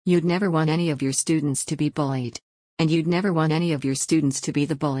You'd never want any of your students to be bullied. And you'd never want any of your students to be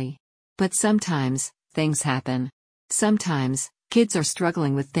the bully. But sometimes, things happen. Sometimes, kids are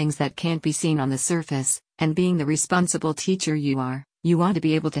struggling with things that can't be seen on the surface, and being the responsible teacher you are, you want to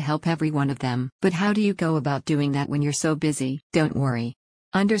be able to help every one of them. But how do you go about doing that when you're so busy? Don't worry.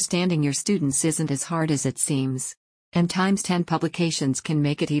 Understanding your students isn't as hard as it seems. And Times 10 Publications can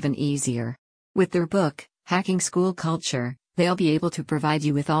make it even easier. With their book, Hacking School Culture, they'll be able to provide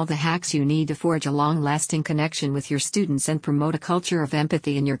you with all the hacks you need to forge a long-lasting connection with your students and promote a culture of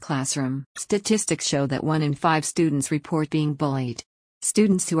empathy in your classroom. Statistics show that 1 in 5 students report being bullied.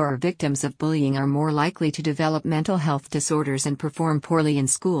 Students who are victims of bullying are more likely to develop mental health disorders and perform poorly in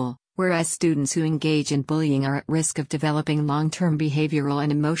school, whereas students who engage in bullying are at risk of developing long-term behavioral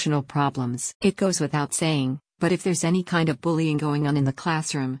and emotional problems. It goes without saying, but if there's any kind of bullying going on in the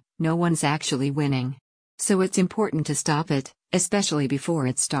classroom, no one's actually winning. So it's important to stop it, especially before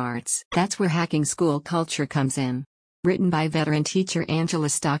it starts. That's where Hacking School Culture comes in. Written by veteran teacher Angela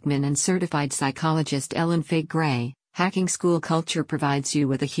Stockman and certified psychologist Ellen Fig Gray, Hacking School Culture provides you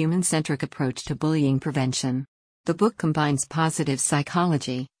with a human-centric approach to bullying prevention. The book combines positive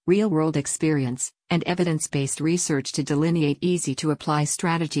psychology, real-world experience, and evidence-based research to delineate easy-to-apply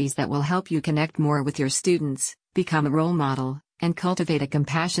strategies that will help you connect more with your students, become a role model, and cultivate a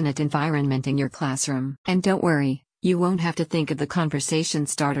compassionate environment in your classroom. And don't worry, you won't have to think of the conversation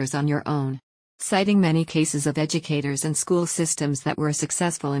starters on your own. Citing many cases of educators and school systems that were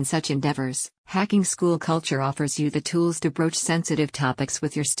successful in such endeavors, Hacking School Culture offers you the tools to broach sensitive topics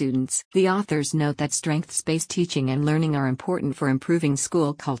with your students. The authors note that strengths-based teaching and learning are important for improving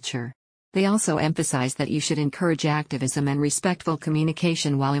school culture. They also emphasize that you should encourage activism and respectful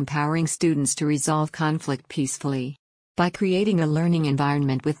communication while empowering students to resolve conflict peacefully. By creating a learning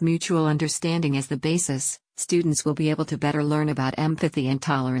environment with mutual understanding as the basis, students will be able to better learn about empathy and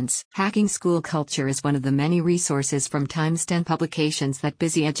tolerance. Hacking School Culture is one of the many resources from Times 10 Publications that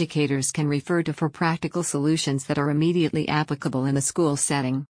busy educators can refer to for practical solutions that are immediately applicable in a school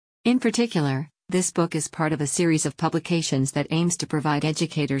setting. In particular, this book is part of a series of publications that aims to provide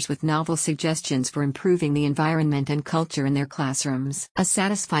educators with novel suggestions for improving the environment and culture in their classrooms. A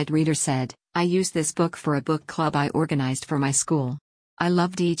satisfied reader said, "I used this book for a book club I organized for my school. I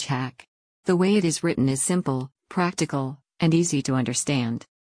loved each hack. The way it is written is simple, practical, and easy to understand.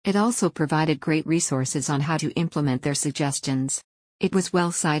 It also provided great resources on how to implement their suggestions. It was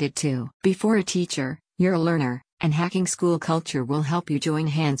well cited too." Before a teacher, you're a learner, and Hacking School Culture will help you join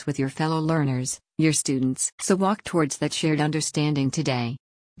hands with your fellow learners, your students. So walk towards that shared understanding today.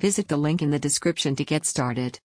 Visit the link in the description to get started.